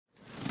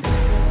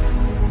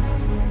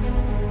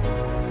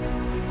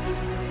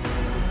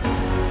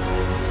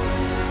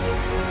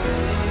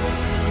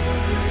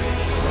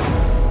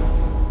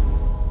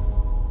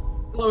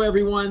Hello,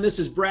 everyone. This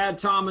is Brad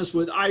Thomas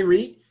with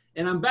iREIT,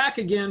 and I'm back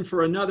again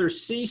for another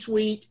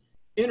C-Suite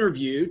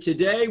interview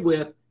today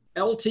with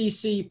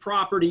LTC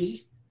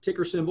Properties,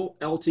 ticker symbol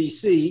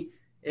LTC,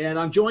 and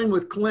I'm joined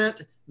with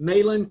Clint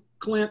Malin.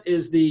 Clint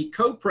is the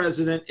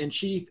co-president and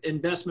chief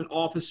investment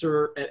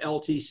officer at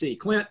LTC.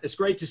 Clint, it's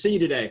great to see you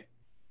today.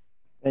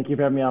 Thank you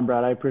for having me on,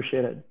 Brad. I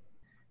appreciate it.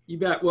 You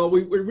bet. Well,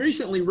 we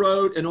recently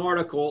wrote an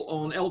article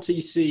on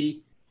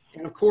LTC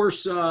and, of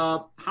course,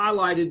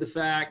 highlighted the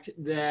fact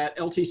that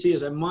LTC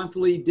is a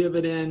monthly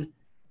dividend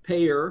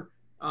payer,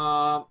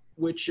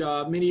 which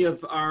many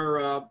of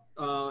our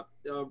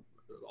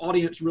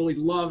audience really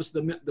loves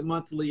the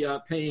monthly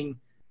paying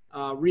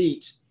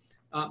REITs.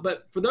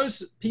 But for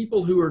those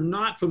people who are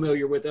not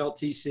familiar with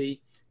LTC,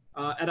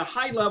 at a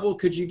high level,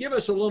 could you give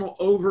us a little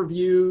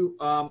overview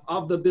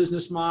of the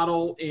business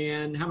model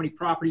and how many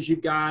properties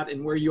you've got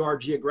and where you are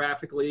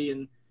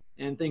geographically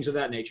and things of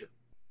that nature?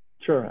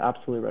 Sure,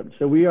 absolutely, Brad.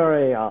 So we are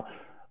a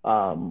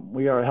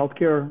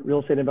healthcare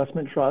real estate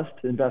investment trust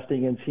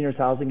investing in seniors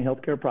housing and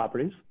healthcare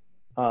properties.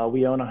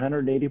 We own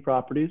 180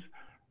 properties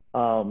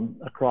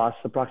across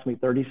approximately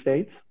 30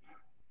 states.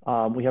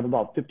 We have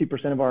about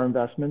 50% of our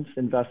investments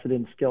invested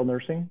in skilled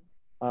nursing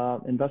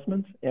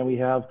investments, and we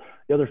have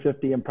the other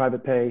 50 in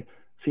private pay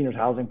seniors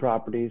housing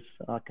properties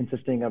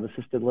consisting of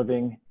assisted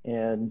living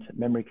and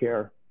memory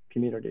care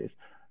communities.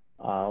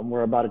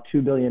 We're about a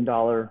 $2 billion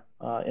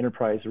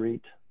enterprise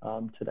REIT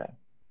today.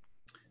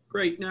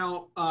 Great.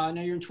 Now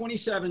you're in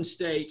 27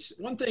 states.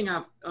 One thing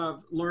I've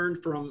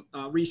learned from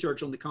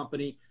research on the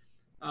company,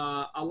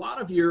 a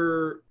lot of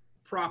your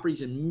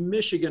properties in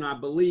Michigan, I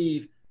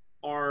believe,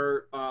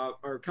 are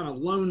kind of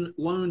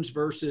loans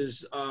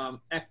versus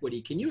equity.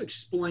 Can you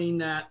explain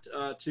that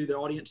to the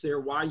audience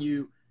there, why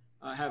you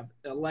have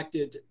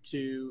elected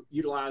to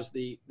utilize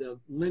the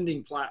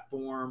lending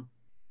platform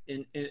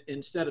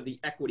instead of the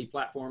equity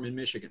platform in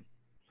Michigan?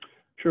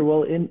 Sure.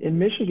 Well, in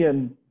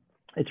Michigan,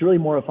 it's really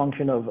more a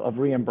function of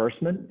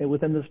reimbursement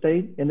within the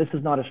state. And this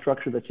is not a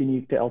structure that's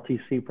unique to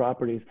LTC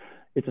Properties.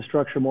 It's a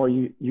structure more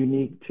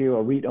unique to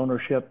a REIT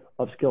ownership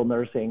of skilled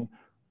nursing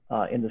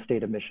in the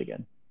state of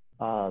Michigan.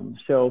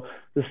 So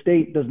the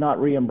state does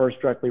not reimburse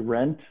directly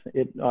rent,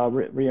 it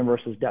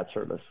reimburses debt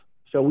service.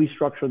 So we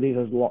structure these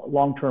as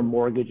long-term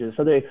mortgages.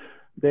 So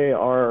they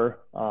are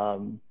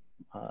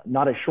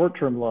not a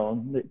short-term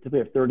loan, they typically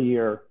have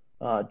 30-year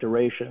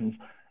durations,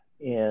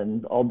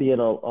 and albeit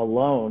a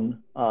loan,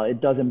 it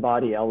does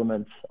embody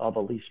elements of a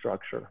lease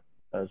structure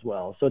as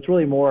well. So it's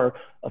really more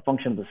a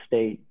function of the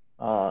state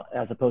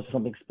as opposed to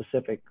something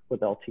specific with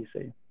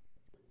LTC.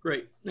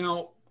 Great.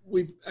 Now,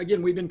 we've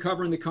been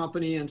covering the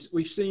company, and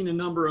we've seen a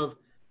number of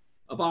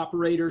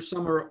operators.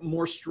 Some are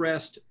more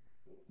stressed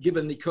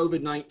given the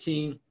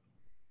COVID-19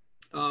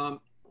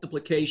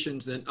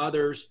 implications than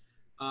others.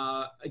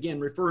 Again,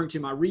 referring to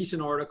my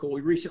recent article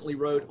we recently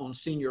wrote on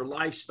senior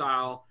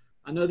lifestyle,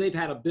 I know they've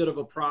had a bit of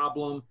a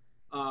problem,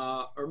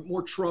 or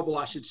more trouble,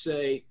 I should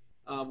say,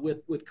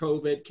 with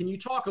COVID. Can you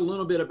talk a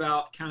little bit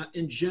about kind of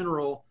in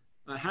general,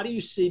 how do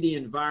you see the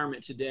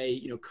environment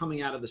today,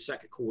 coming out of the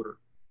second quarter?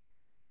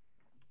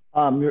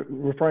 You're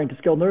referring to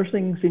skilled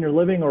nursing, senior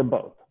living, or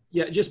both?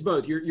 Yeah, just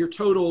both. Your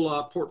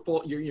total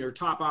portfolio, your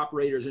top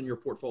operators in your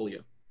portfolio.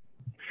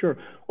 Sure.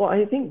 Well,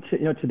 I think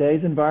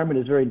today's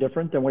environment is very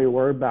different than we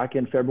were back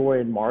in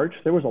February and March.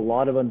 There was a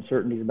lot of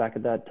uncertainties back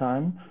at that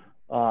time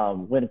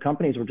when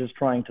companies were just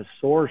trying to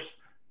source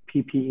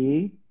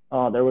PPE.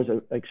 There was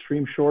an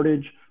extreme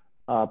shortage.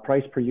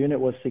 Price per unit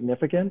was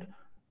significant.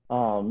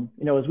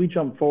 As we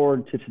jump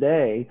forward to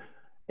today,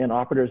 and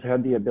operators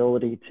have the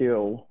ability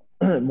to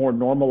more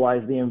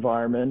normalize the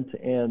environment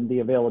and the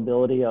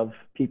availability of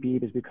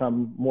PPE has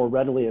become more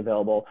readily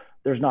available,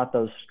 there's not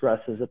those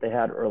stresses that they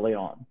had early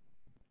on.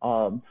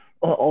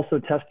 Also,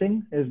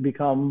 testing has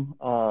become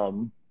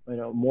more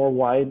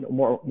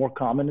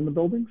common in the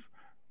buildings,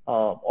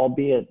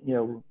 albeit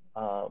the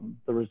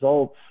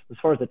results, as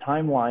far as the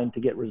timeline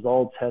to get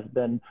results, has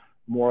been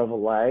more of a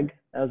lag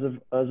as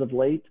of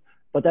late,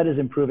 but that is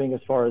improving as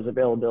far as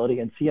availability,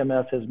 and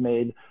CMS has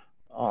made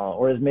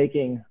or is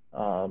making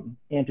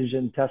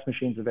antigen test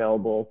machines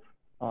available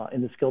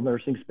in the skilled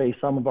nursing space.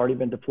 Some have already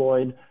been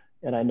deployed,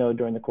 and I know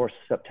during the course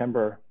of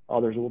September,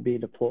 others will be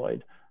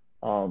deployed.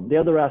 The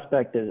other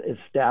aspect is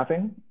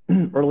staffing.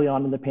 Early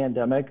on in the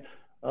pandemic,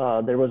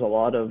 there was a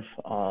lot of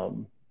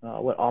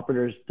what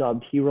operators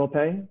dubbed hero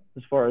pay,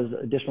 as far as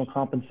additional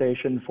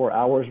compensation for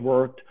hours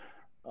worked.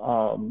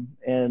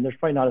 And there's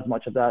probably not as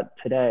much of that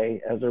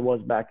today as there was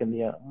back in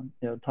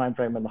the time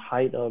frame and the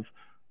height of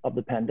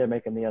the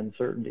pandemic and the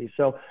uncertainty.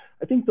 So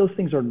I think those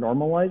things are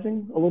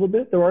normalizing a little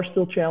bit. There are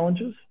still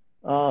challenges,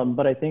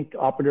 but I think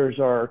operators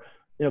are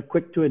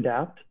quick to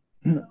adapt.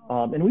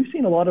 And we've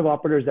seen a lot of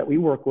operators that we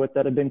work with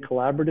that have been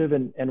collaborative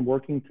and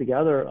working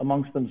together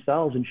amongst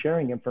themselves and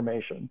sharing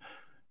information.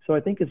 So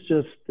I think it's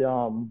just,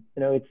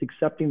 it's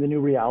accepting the new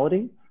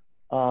reality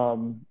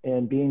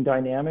and being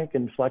dynamic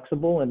and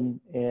flexible. And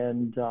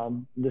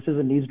this is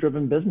a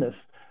needs-driven business.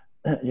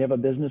 You have a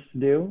business to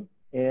do,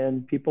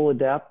 and people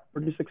adapt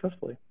pretty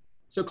successfully.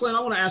 So Clint, I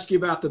want to ask you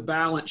about the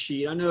balance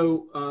sheet. I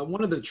know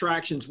one of the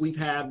attractions we've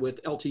had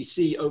with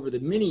LTC over the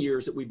many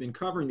years that we've been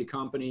covering the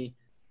company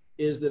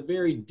is the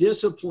very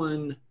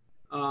disciplined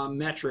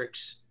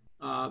metrics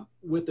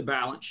with the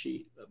balance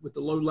sheet, with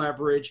the low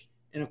leverage,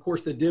 and of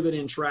course the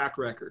dividend track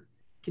record.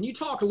 Can you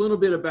talk a little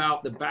bit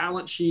about the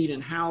balance sheet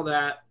and how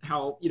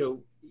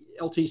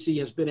LTC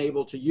has been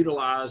able to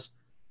utilize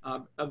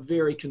a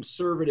very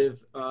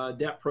conservative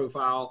debt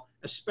profile,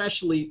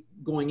 especially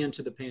going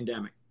into the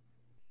pandemic?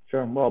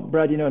 Sure. Well,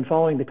 Brad, in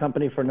following the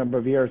company for a number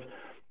of years,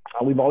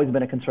 we've always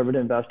been a conservative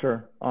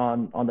investor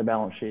on the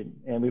balance sheet,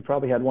 and we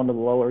probably had one of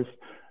the lowest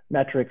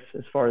metrics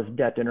as far as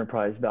debt to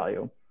enterprise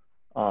value.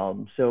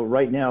 So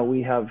right now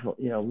we have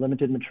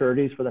limited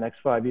maturities for the next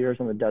 5 years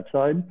on the debt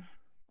side.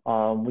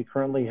 We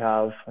currently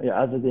have,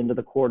 as of the end of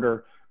the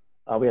quarter,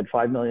 we had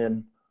 $500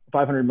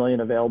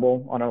 million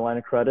available on our line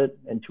of credit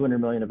and $200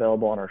 million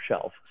available on our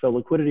shelf. So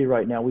liquidity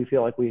right now, we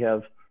feel like we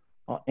have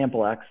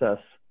ample access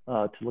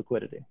to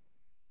liquidity.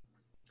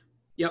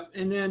 Yep.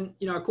 And then,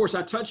 of course,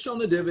 I touched on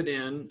the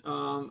dividend.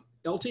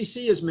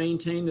 LTC has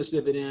maintained this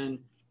dividend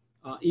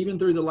even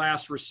through the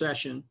last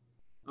recession.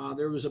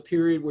 There was a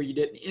period where you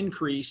didn't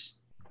increase,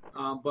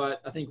 but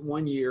I think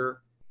 1 year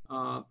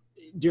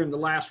during the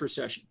last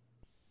recession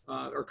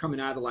or coming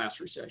out of the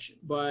last recession.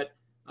 But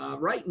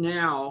right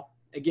now,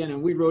 again,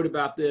 and we wrote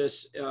about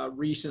this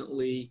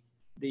recently,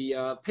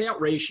 the payout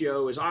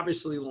ratio is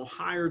obviously a little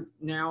higher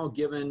now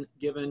given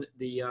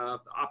the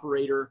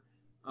operator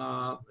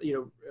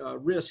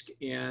risk,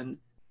 and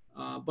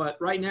but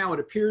right now it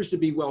appears to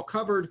be well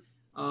covered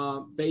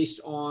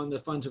based on the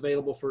funds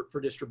available for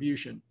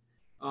distribution.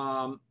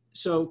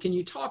 So can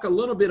you talk a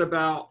little bit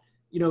about,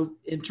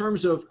 in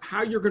terms of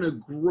how you're going to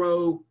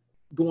grow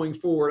going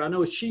forward? I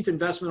know as Chief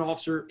Investment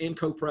Officer and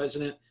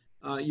Co-President,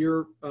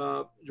 you're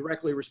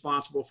directly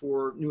responsible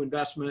for new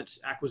investments,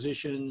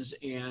 acquisitions,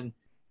 and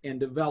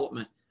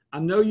development. I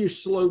know you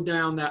slowed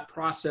down that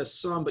process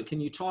some, but can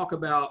you talk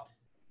about,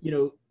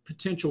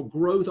 potential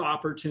growth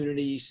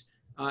opportunities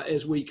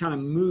as we kind of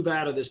move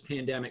out of this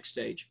pandemic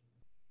stage?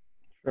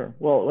 Sure.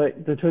 Well,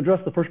 to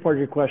address the first part of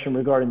your question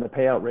regarding the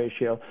payout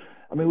ratio,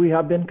 I mean, we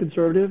have been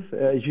conservative.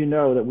 As you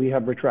know, that we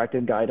have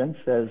retracted guidance,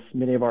 as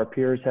many of our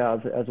peers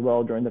have as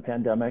well during the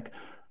pandemic.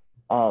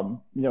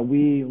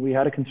 We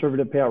had a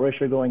conservative payout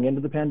ratio going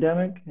into the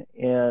pandemic,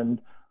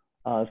 and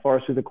as far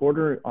as through the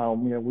quarter,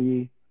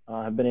 we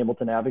have been able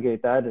to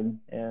navigate that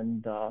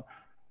and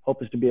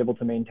hope is to be able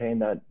to maintain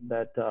that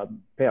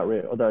payout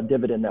rate or the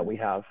dividend that we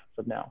have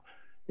of now.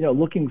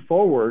 Looking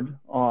forward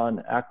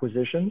on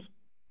acquisitions,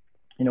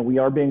 we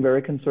are being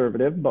very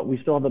conservative, but we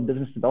still have a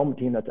business development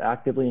team that's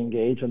actively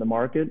engaged in the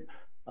market,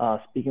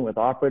 speaking with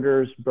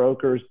operators,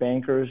 brokers,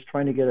 bankers,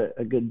 trying to get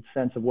a good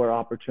sense of where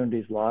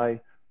opportunities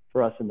lie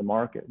for us in the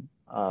market.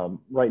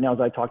 Right now,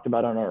 as I talked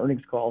about on our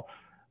earnings call,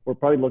 we're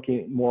probably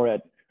looking more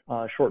at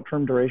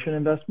short-term duration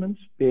investments,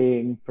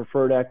 being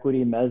preferred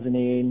equity,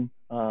 mezzanine,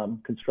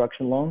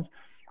 construction loans.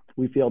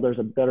 We feel there's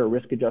a better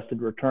risk-adjusted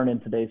return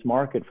in today's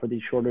market for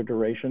these shorter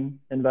duration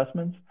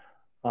investments.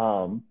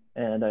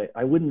 And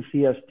I wouldn't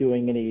see us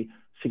doing any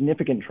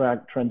significant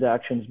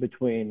transactions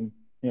between,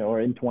 or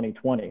in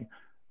 2020.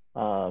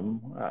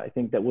 I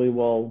think that we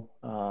will,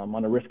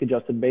 on a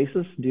risk-adjusted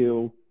basis,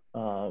 we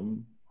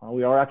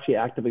are actually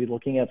actively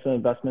looking at some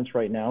investments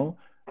right now,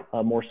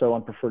 more so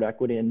on preferred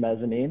equity and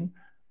mezzanine.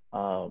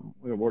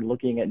 We're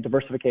looking at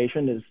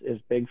diversification is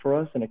big for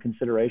us and a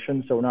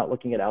consideration. So we're not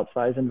looking at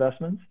outsized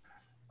investments,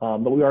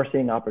 but we are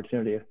seeing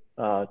opportunity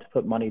to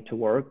put money to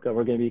work.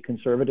 We're going to be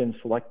conservative and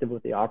selective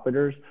with the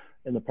operators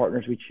and the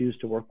partners we choose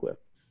to work with.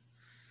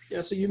 Yeah,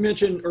 so you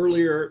mentioned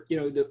earlier,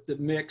 the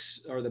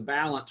mix or the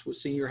balance with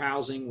senior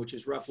housing, which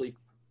is roughly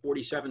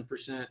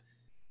 47%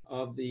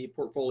 of the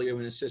portfolio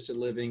in assisted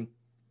living,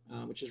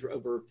 which is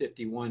over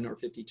 51 or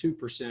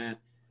 52%.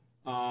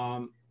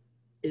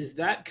 Is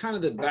that kind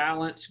of the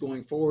balance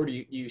going forward? Do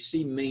you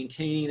see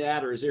maintaining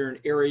that, or is there an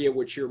area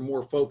which you're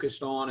more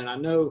focused on? And I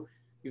know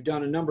you've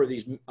done a number of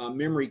these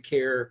memory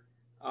care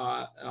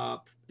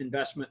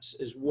investments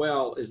as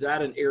well. Is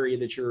that an area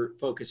that you're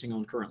focusing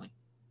on currently?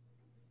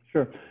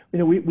 Sure.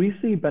 We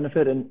see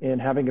benefit in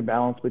having a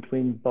balance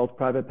between both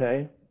private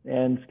pay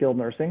and skilled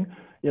nursing.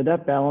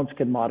 That balance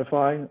can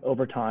modify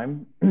over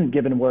time,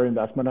 given where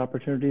investment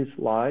opportunities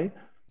lie.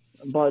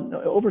 But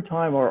over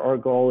time, our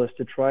goal is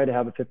to try to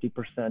have a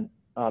 50%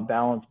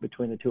 balance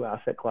between the two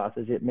asset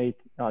classes. It may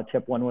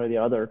tip one way or the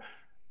other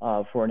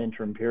for an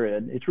interim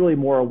period. It's really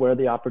more where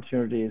the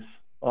opportunities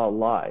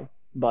lie.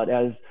 But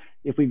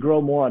if we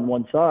grow more on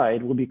one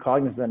side, we'll be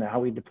cognizant of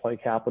how we deploy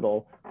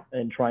capital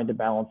and trying to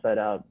balance that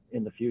out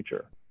in the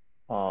future.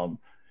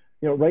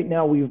 Right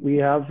now we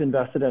have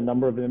invested in a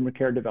number of memory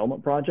care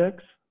development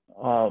projects.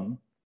 I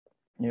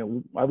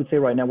would say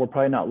right now we're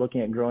probably not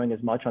looking at growing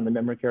as much on the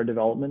memory care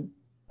development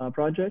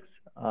projects.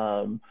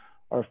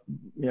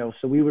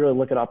 So we would really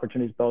look at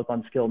opportunities both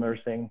on skilled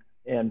nursing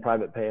and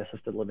private pay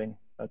assisted living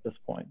at this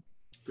point.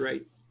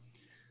 Great.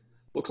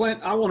 Well,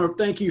 Clint, I want to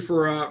thank you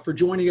for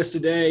joining us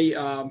today.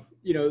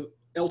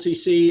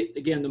 LTC,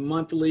 again, the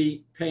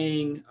monthly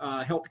paying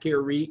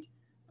healthcare REIT.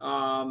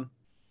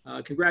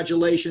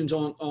 Congratulations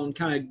on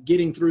kind of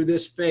getting through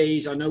this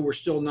phase. I know we're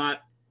still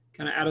not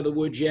kind of out of the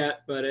woods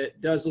yet, but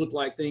it does look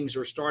like things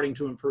are starting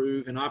to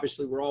improve. And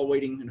obviously we're all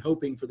waiting and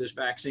hoping for this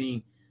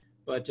vaccine.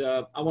 But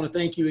I want to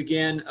thank you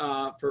again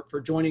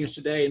for joining us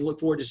today, and look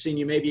forward to seeing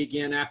you maybe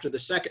again after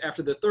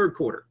the third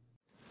quarter.